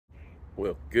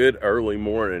Well, good early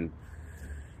morning.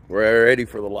 We're ready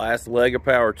for the last leg of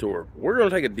Power Tour. We're going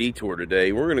to take a detour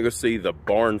today. We're going to go see the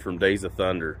barn from Days of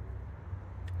Thunder.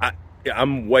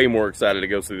 I'm way more excited to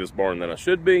go see this barn than I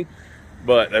should be,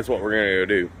 but that's what we're going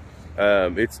to go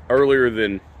do. It's earlier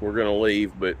than we're going to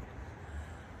leave, but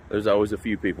there's always a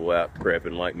few people out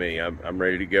prepping like me. I'm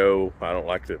ready to go. I don't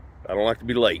like to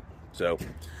be late. So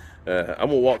I'm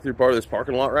gonna walk through part of this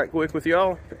parking lot right quick with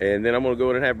y'all, and then I'm gonna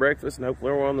go in and have breakfast, and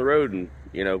hopefully we're on the road in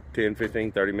 10,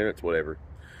 15, 30 minutes, whatever.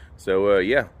 So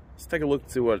yeah, let's take a look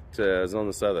and see what is on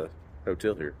the side of the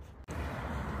hotel here.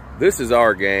 This is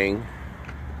our gang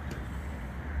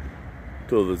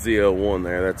till the ZL1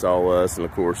 there. That's all us, and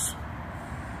of course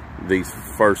these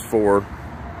first four.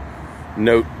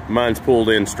 Note, mine's pulled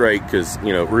in straight because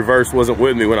reverse wasn't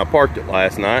with me when I parked it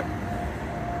last night.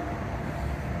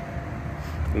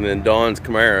 And then Don's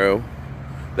Camaro,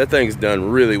 that thing's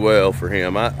done really well for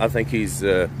him. I think he's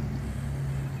done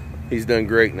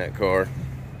great in that car.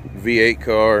 V8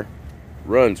 car,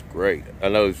 runs great. I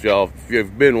know if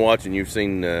you've been watching, you've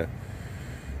seen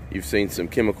some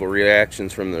chemical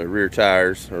reactions from the rear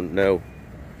tires, or no,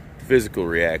 physical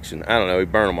reaction. I don't know. He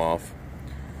burned them off.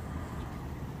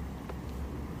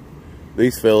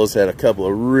 These fellas had a couple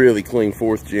of really clean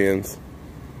 4th gens,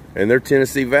 and they're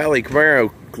Tennessee Valley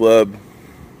Camaro Club.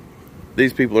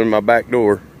 These people are in my back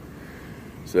door,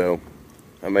 so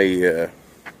I may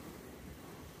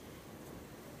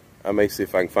see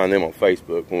if I can find them on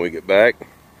Facebook when we get back.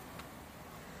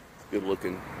 Good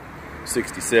looking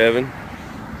 67.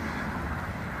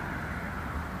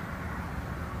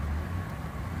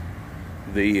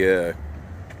 The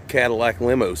Cadillac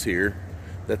limos here,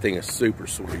 that thing is super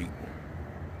sweet.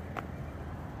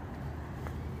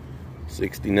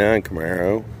 69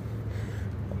 Camaro,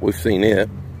 we've seen it.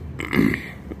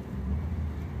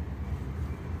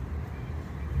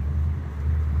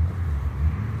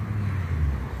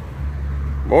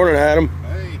 Morning, Adam.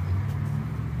 Hey.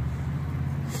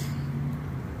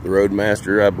 The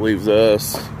Roadmaster, I believe, is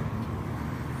us.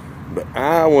 But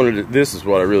this is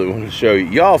what I really wanted to show you.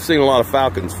 Y'all have seen a lot of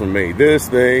Falcons from me. This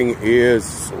thing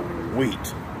is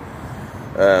sweet.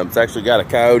 It's actually got a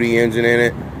Coyote engine in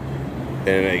it,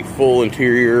 and a full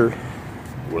interior,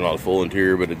 well, not a full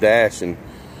interior, but a dash and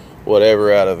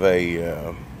whatever out of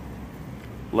a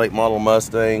late model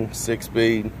Mustang,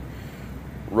 6-speed,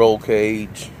 roll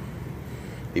cage.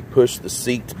 He pushed the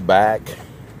seats back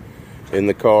in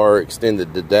the car,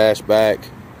 extended the dash back.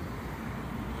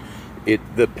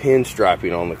 The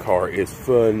pinstriping on the car is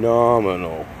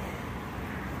phenomenal.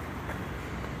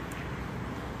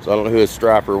 So I don't know who his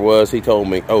striper was. He told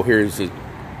me, oh, here's his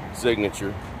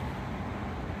signature.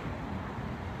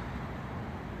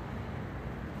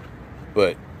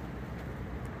 But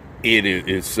it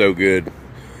is so good.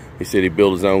 He said he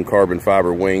built his own carbon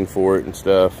fiber wing for it and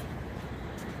stuff.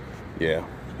 Yeah,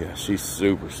 she's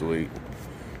super sweet.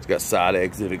 It's got side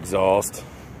exit exhaust.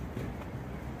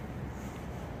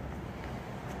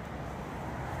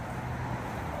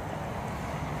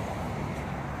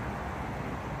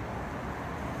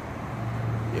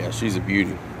 Yeah, she's a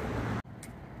beauty.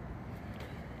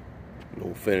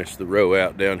 We'll finish the row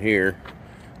out down here.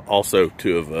 Also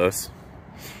 2 of us.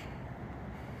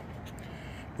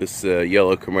 This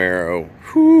yellow Camaro,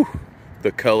 whew,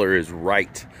 the color is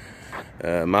right.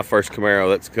 My first Camaro,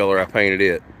 that's the color I painted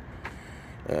it.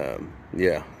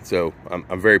 Yeah, so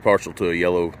I'm very partial to a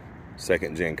yellow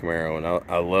 2nd gen Camaro, and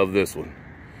I love this one.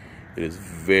 It is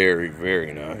very,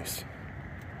 very nice.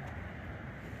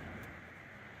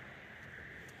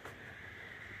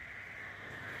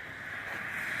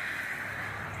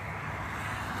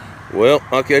 Well,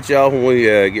 I'll catch y'all when we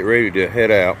get ready to head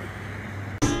out.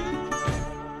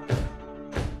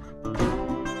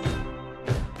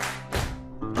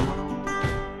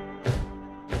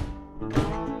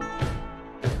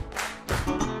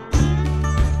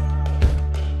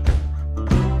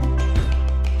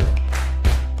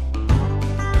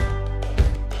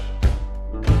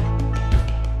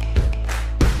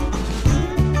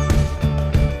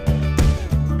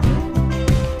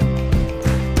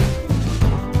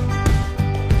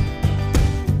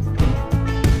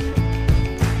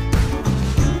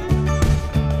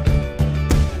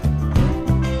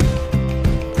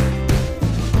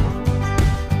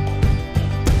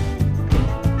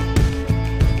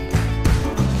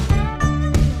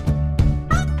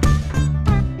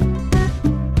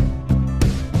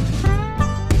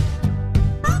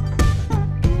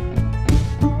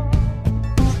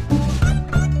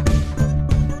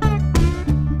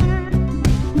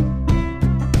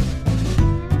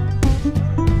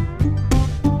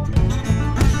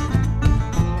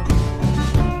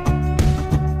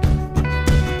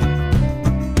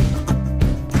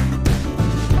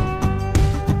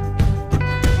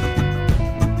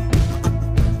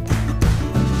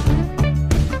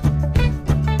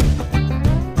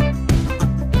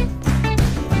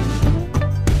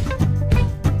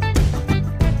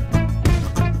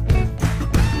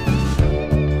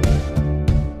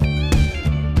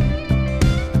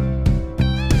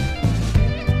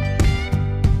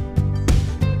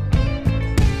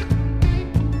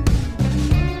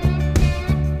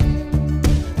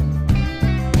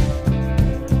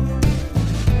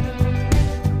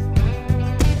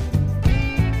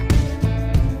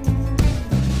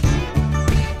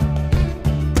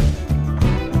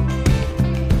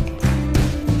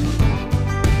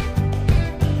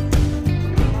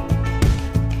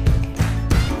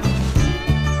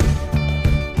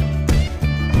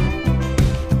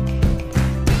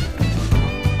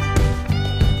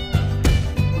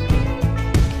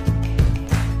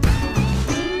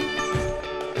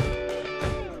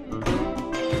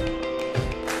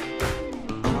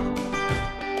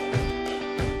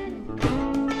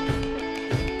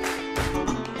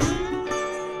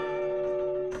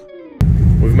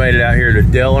 made it out here to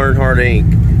Dale Earnhardt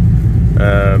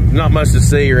INC. Not much to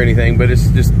see or anything, but it's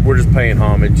just, we're just paying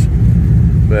homage.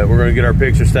 But we're gonna get our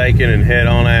pictures taken and head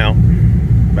on out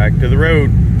back to the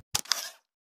road.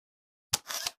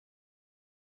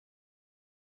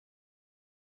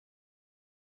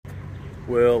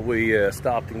 Well, we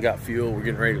stopped and got fuel. We're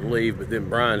getting ready to leave, but then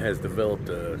Brian has developed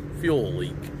a fuel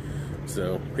leak.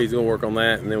 So he's gonna work on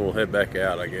that and then we'll head back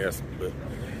out, I guess. But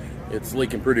it's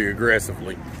leaking pretty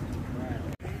aggressively.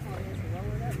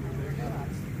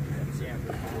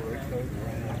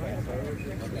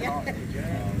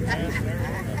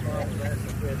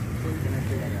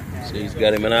 So he's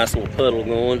got him a nice little puddle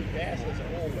going.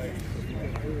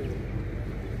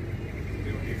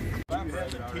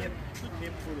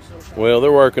 Well,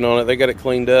 they're working on it. They got it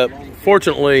cleaned up.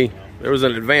 Fortunately, there was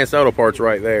an Advanced Auto Parts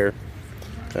right there.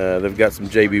 They've got some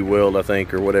JB Weld, I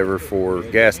think, or whatever, for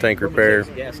gas tank repair.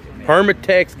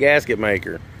 Permatex gasket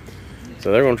maker.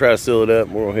 So they're going to try to seal it up,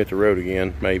 and we're going to hit the road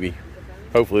again, maybe.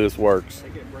 Hopefully this works.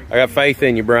 I got faith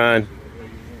in you, Brian.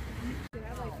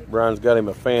 Brian's got him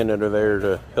a fan under there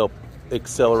to help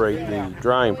accelerate the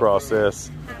drying process.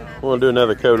 We're going to do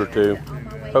another coat or two.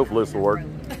 Hopefully this will work.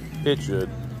 It should.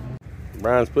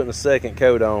 Brian's putting a second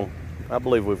coat on. I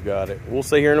believe we've got it. We'll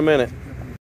see here in a minute.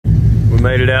 We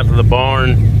made it out to the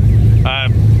barn.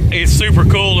 It's super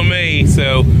cool to me,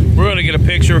 so we're going to get a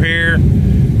picture here,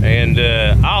 and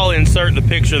I'll insert the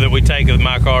picture that we take of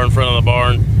my car in front of the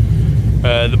barn.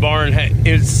 The barn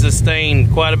has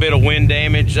sustained quite a bit of wind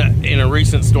damage in a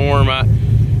recent storm. I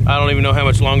don't even know how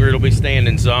much longer it'll be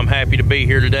standing, so I'm happy to be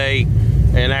here today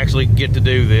and actually get to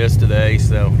do this today.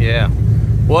 So yeah,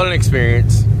 what an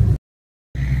experience.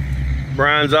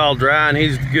 Brian's all dry and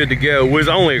he's good to go. We was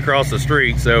only across the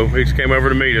street, so he just came over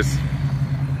to meet us.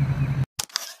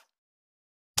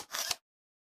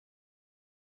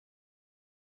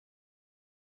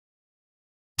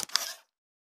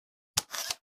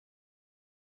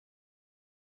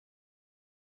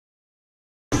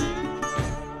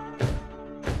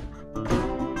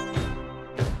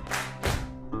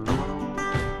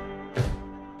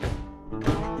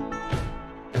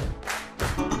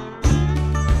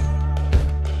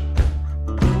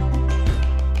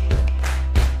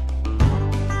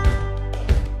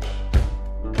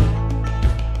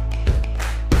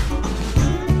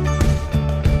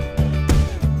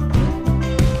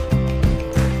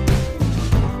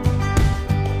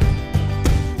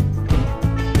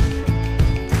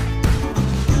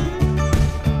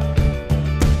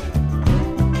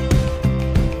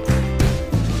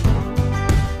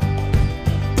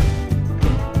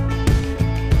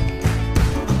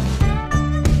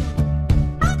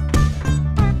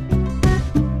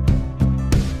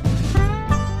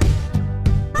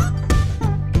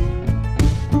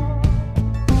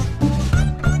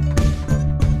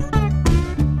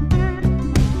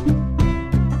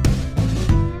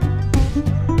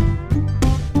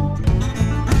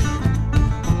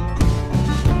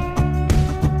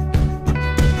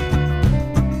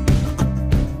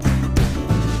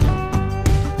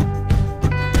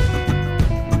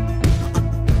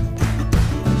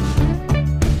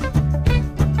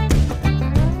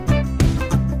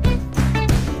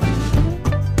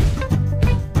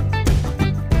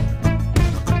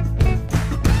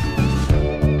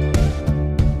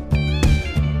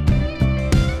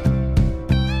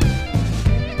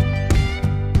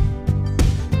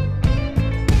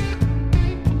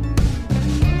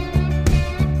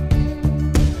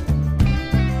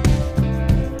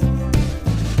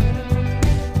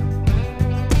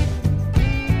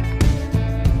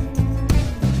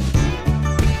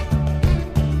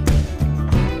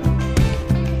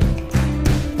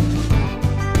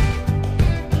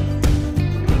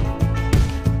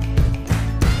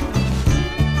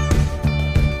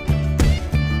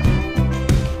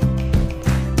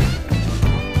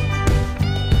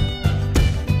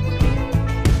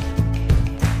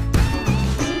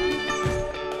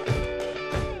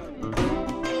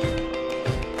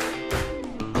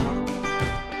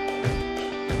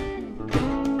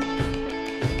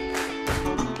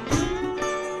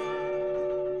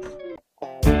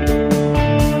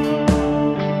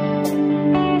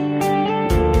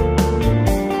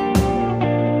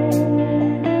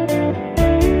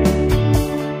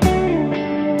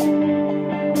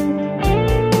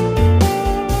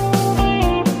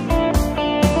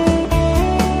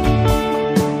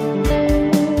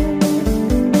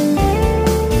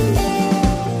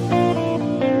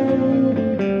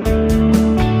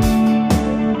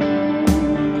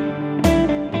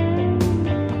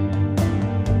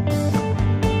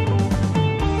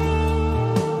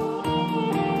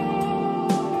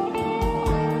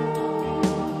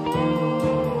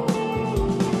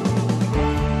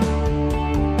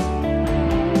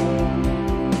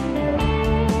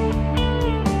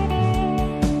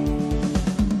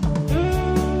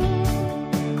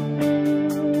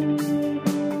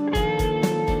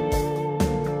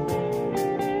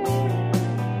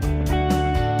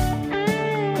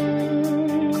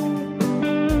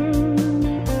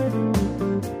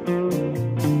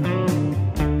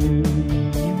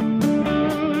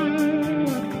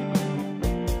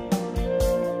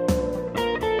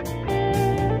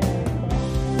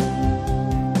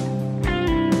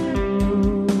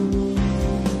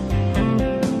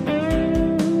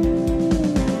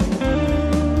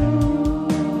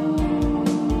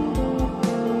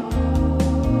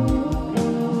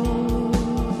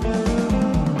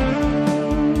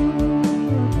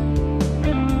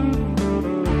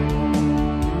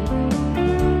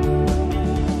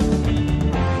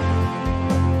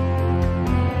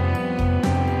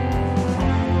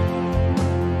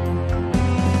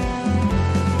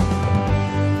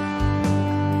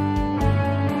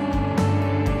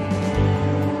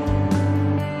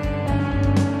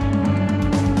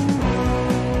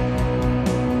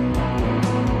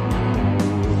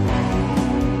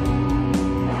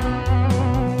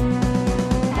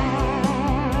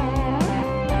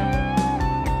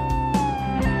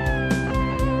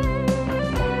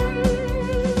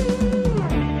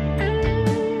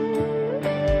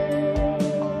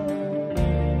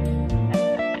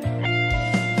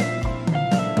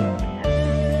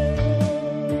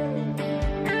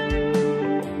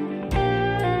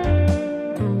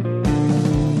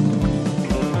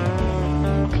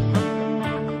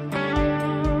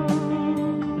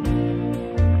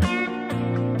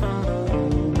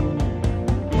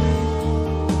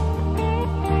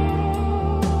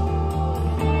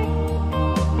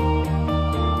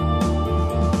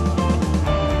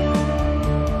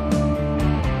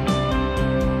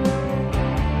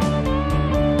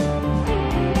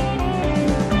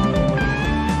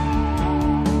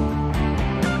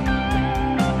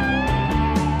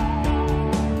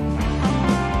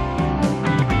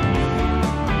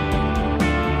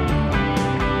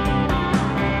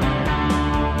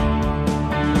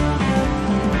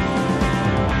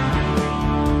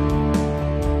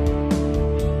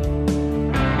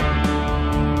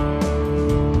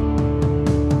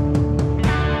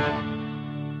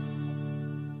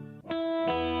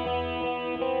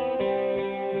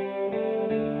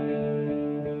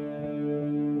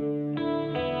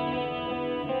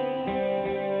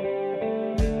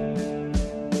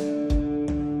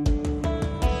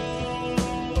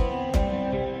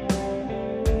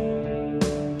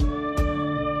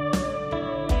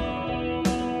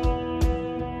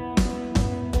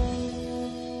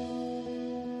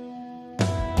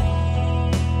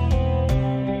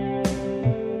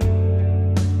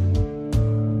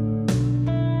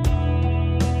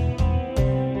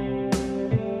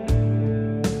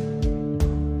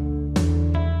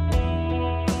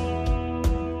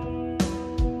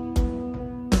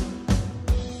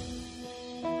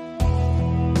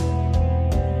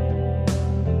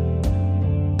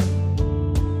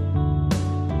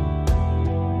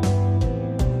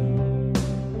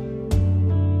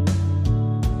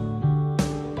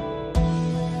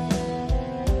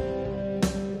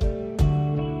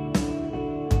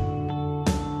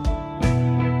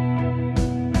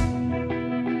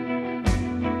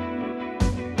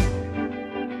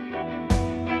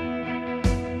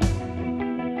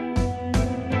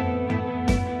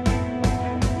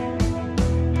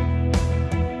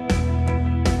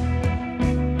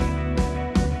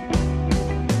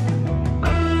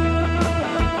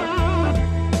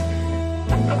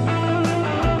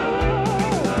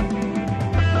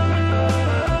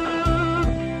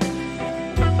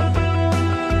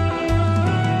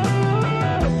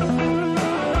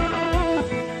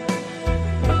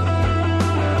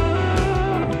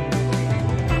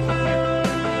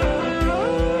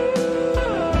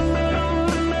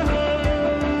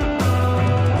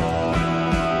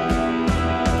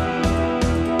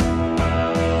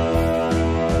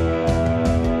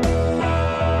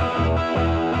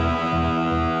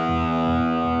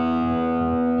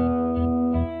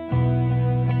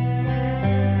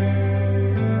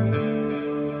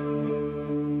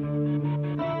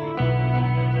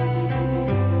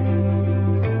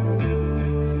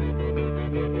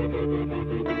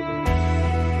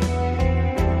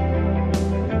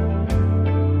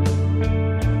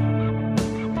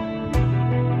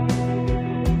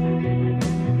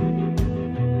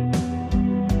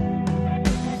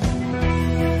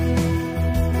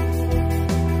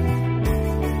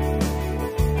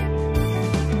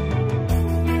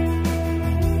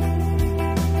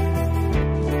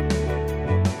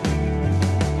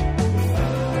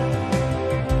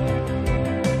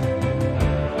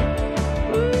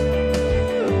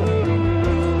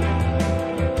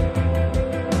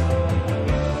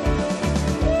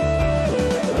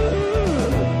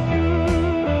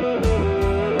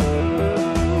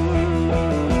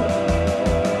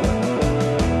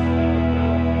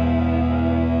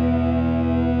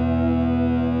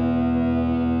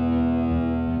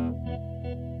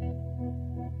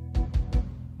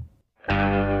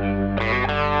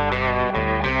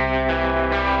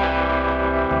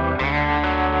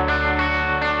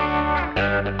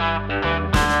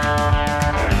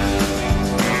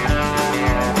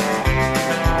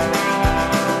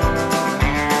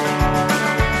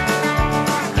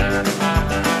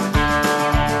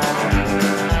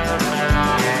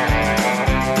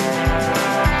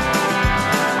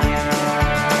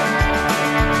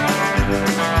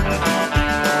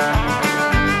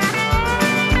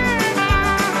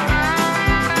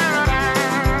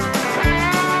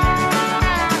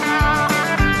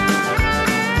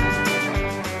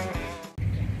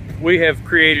 we have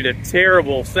created a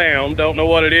terrible sound. Don't know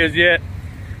what it is yet.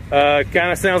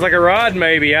 Kind of sounds like a rod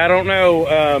maybe, I don't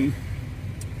know.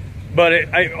 But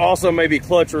it also may be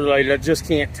clutch related, I just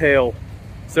can't tell.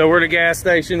 So we're at a gas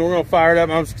station, we're gonna fire it up.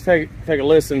 I'm just gonna take a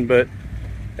listen, but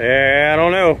I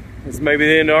don't know. It's maybe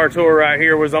the end of our tour right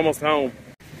here. Was almost home.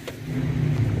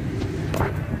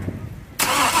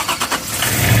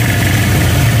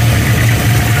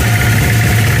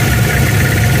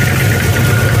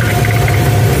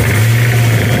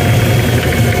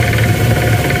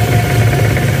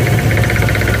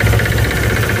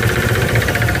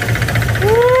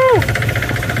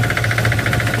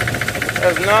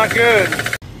 That's not good.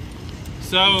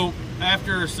 So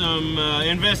after some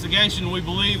investigation, we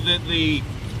believe that the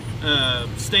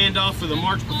standoff for the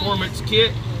March Performance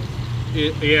kit,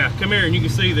 yeah, come here and you can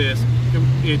see this.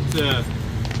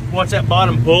 Watch that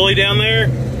bottom pulley down there.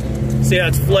 See how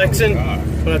it's flexing?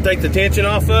 When I take the tension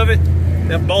off of it,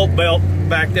 that bolt belt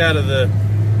backed out of the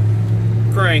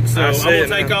crank. So I'm gonna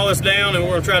take all this down and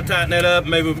we're gonna try to tighten that up.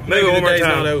 Maybe the day's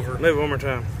not over. Move it one more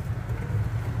time.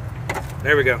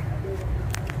 There we go.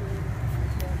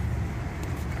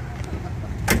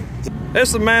 This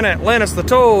is the man that lent us the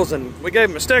tools, and we gave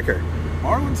him a sticker.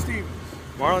 Marlon Stevens.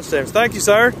 Marlon Stevens. Thank you,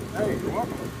 sir. Hey, you're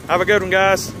welcome. Have a good one,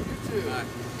 guys. You too.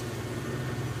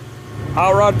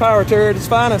 Hot Rod Power Tour at its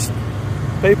finest.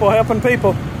 People helping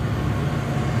people.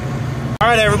 All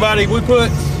right, everybody, we took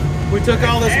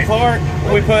all this apart.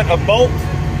 We put a bolt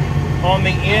on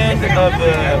the end of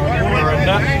or a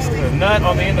nut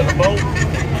on the end of the bolt.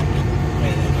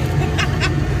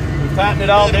 We tightened it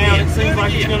all down. It seems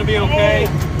like it's going to be okay.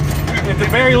 At the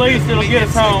very least, it'll get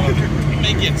us home.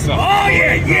 May get some. Oh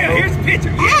yeah, here's the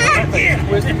picture.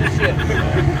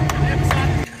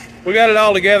 Yeah. We got it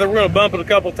all together. We're going to bump it a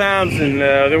couple times, and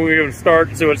then we're going to start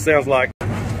and see what it sounds like. Go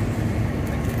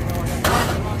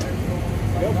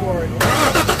for it.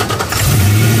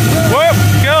 Well,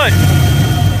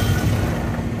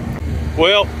 good.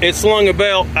 Well, it slung a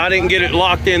belt. I didn't get it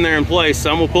locked in there in place,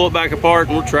 so I'm going to pull it back apart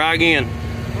and we'll try again.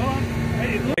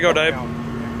 There you go, Dave.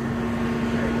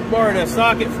 Borrowed a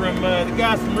socket from the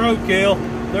guys from Roadkill.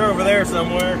 They're over there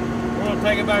somewhere. We're going to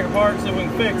take it back apart so we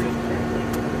can fix it.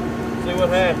 See what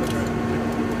happens.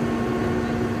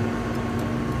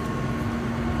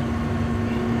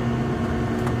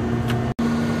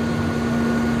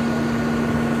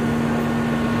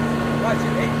 Watch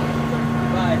it, hey.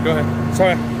 Bye. Go ahead.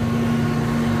 Sorry.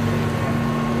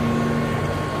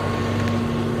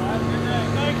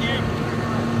 Thank you.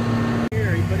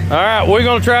 All right, we're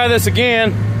going to try this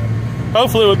again.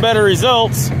 Hopefully with better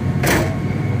results.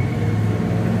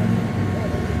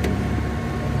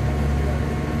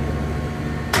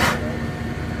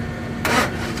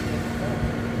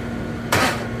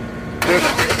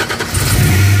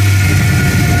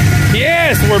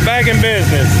 Yes, we're back in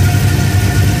business.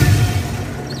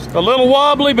 A little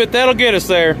wobbly, but that'll get us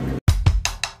there.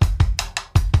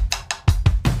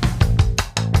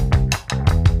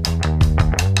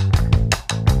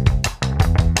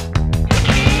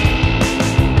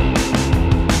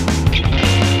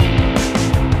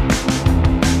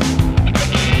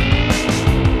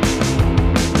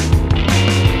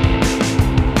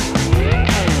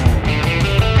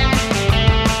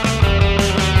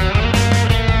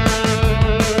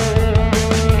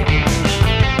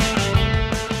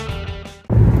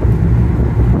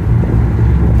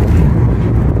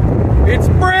 It's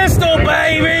Bristol,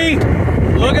 baby!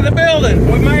 Look at the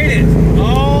building. We made it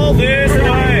all this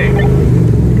way.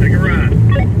 Take a ride.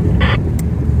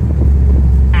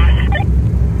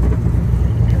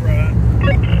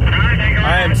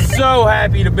 I am so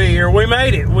happy to be here. We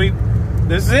made it.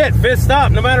 This is it. Fifth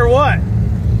stop, no matter what.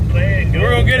 We're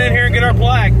gonna get in here and get our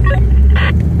plaque.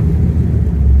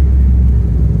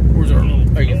 Where's our little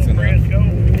tickets in there?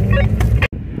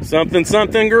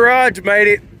 Something garage made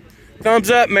it.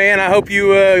 Thumbs up, man. I hope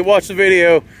you watched the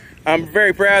video. I'm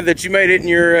very proud that you made it in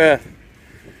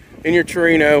your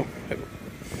Torino.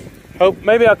 Hope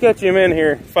maybe I'll catch him in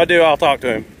here. If I do, I'll talk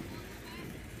to him.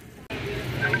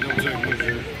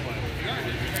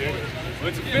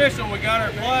 It's official. We got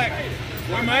our plaque.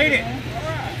 We made it.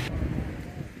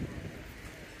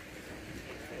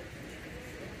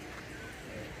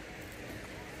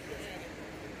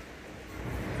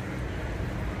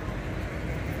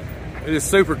 It is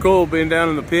super cool being down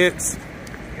in the pits.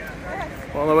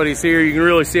 While nobody's here, you can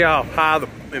really see how high the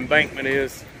embankment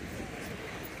is.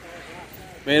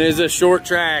 Man, it's a short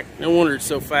track. No wonder it's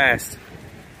so fast.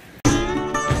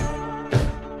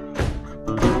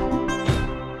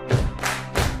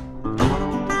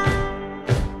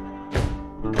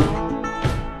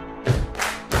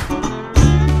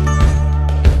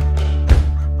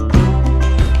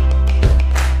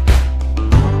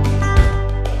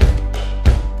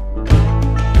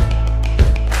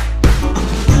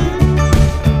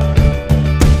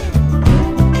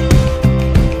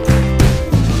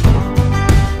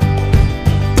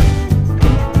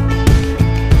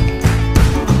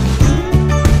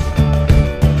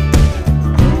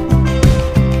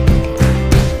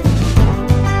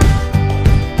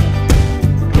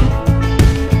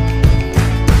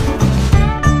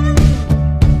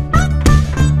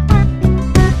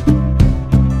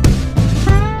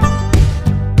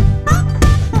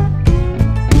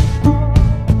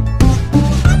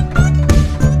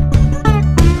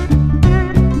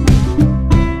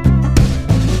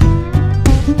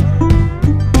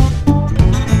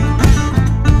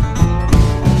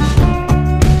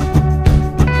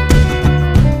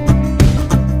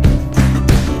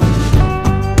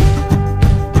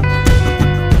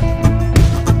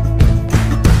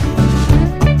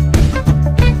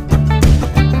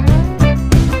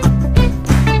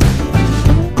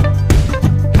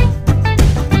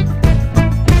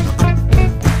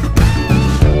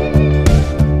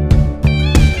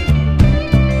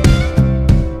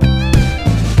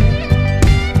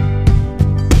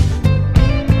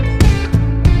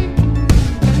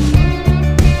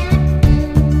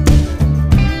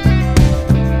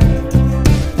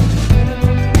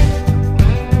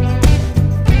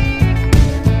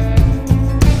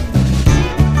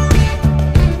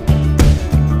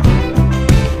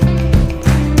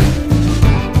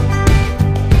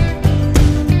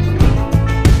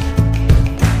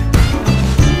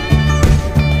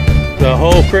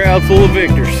 crowd full of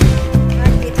victors.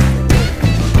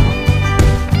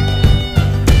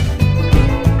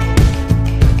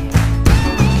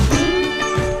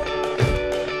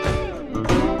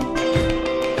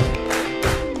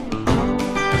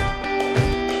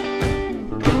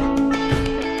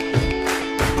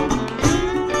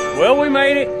 Well, we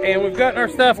made it, and we've gotten our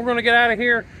stuff. We're going to get out of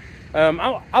here.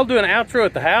 I'll do an outro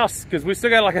at the house because we still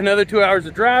got like another 2 hours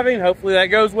of driving. Hopefully that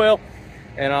goes well,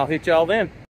 and I'll hit y'all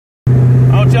then.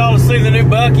 I want y'all to see the new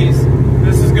Buc-ee's.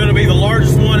 This is going to be the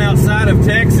largest one outside of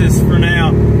Texas for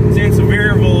now. It's in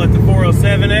Sevierville at the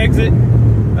 407 exit.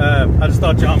 I just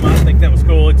thought y'all might think that was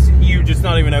cool. It's huge. It's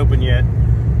not even open yet.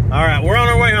 All right, we're on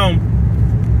our way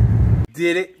home.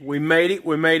 Did it. We made it.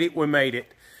 We made it. We made it.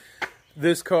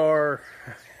 This car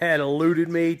had eluded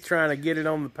me trying to get it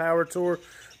on the power tour,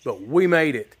 but we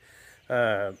made it.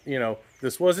 You know,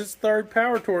 this was its third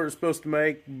power tour it was supposed to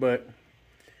make, but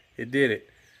it did it.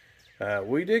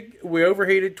 We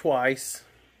overheated twice.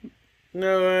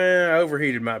 No,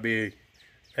 overheated might be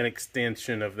an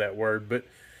extension of that word, but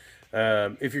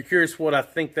if you're curious what I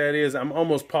think that is, I'm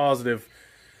almost positive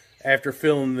after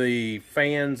filling the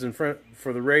fans in front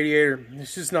for the radiator,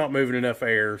 it's just not moving enough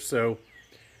air, so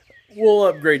we'll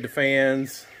upgrade the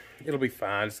fans. It'll be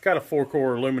fine. It's got a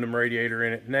 4-core aluminum radiator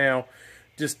in it now.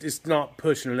 Just it's not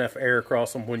pushing enough air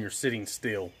across them when you're sitting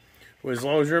still. Well, as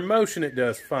long as you're in motion, it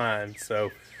does fine.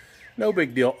 So no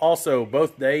big deal. Also,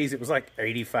 both days it was like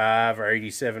 85 or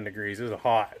 87 degrees. It was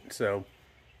hot. So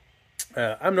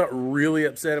I'm not really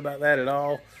upset about that at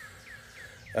all.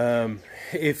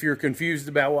 If you're confused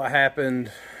about what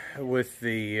happened with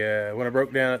the when I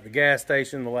broke down at the gas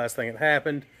station, the last thing that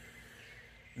happened,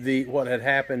 what had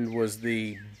happened was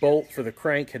the bolt for the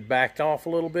crank had backed off a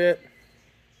little bit,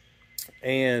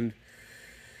 and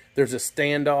there's a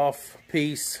standoff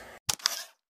piece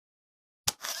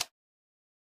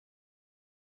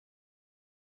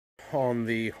on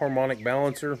the harmonic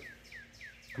balancer.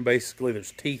 Basically,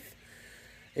 there's teeth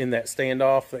in that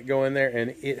standoff that go in there,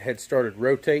 and it had started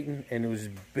rotating, and it was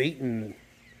beating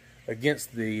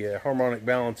against the harmonic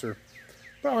balancer.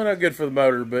 Probably not good for the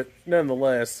motor, but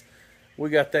nonetheless, we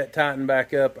got that tightened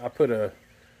back up. I put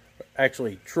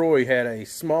actually Troy had a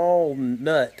small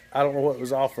nut. I don't know what it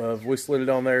was off of. We slid it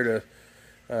on there to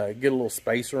get a little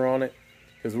spacer on it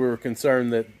because we were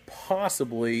concerned that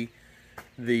possibly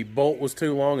the bolt was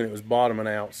too long and it was bottoming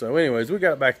out. So anyways, we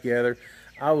got it back together.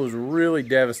 I was really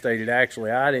devastated.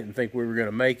 Actually, I didn't think we were going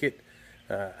to make it.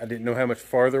 I didn't know how much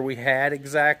farther we had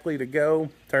exactly to go.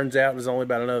 Turns out it was only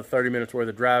about another 30 minutes worth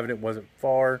of driving. It wasn't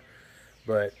far,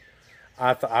 but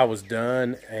I thought I was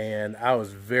done, and I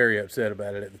was very upset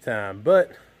about it at the time.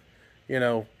 But, you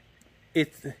know,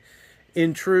 it's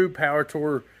in true Power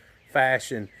Tour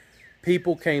fashion.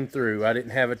 People came through. I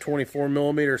didn't have a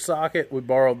 24mm socket. We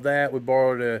borrowed that. We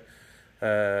borrowed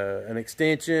an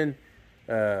extension.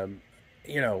 You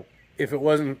know, if it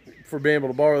wasn't for being able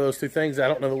to borrow those two things, I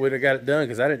don't know that we'd have got it done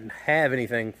because I didn't have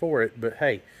anything for it. But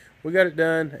hey, we got it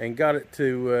done and got it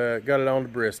on to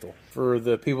Bristol. For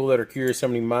the people that are curious how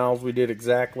many miles we did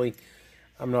exactly,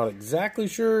 I'm not exactly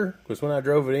sure because when I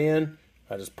drove it in,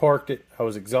 I just parked it. I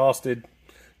was exhausted,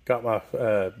 got my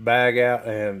bag out,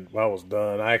 and I was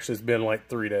done. Actually, it's been like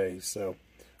 3 days, or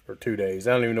 2 days.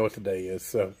 I don't even know what the day is.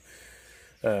 So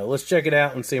let's check it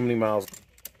out and see how many miles.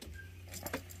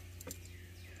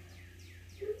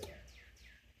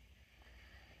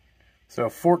 So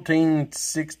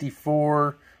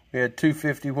 1464, we had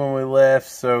 250 when we left,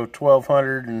 so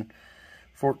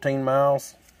 1,214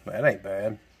 miles. That ain't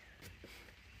bad.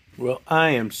 Well,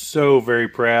 I am so very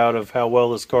proud of how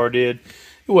well this car did.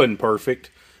 It wasn't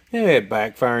perfect. It had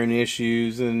backfiring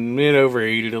issues, and it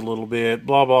overheated a little bit,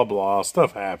 blah, blah, blah.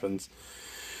 Stuff happens.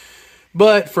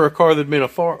 But for a car that had been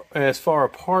as far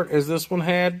apart as this one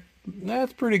had,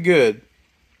 that's pretty good.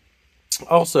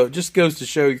 Also, it just goes to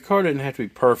show your car didn't have to be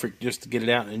perfect just to get it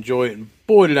out and enjoy it. And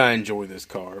boy, did I enjoy this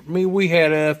car. I mean, we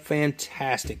had a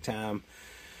fantastic time.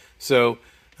 So,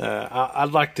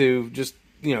 I'd like to just,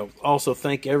 you know, also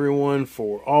thank everyone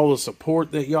for all the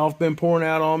support that y'all have been pouring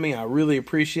out on me. I really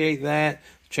appreciate that.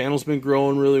 The channel's been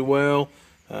growing really well.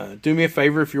 Do me a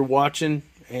favor if you're watching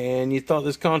and you thought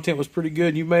this content was pretty good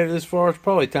and you made it this far, it's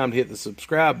probably time to hit the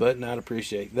subscribe button. I'd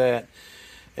appreciate that.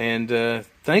 And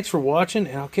thanks for watching,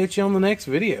 and I'll catch you on the next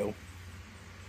video.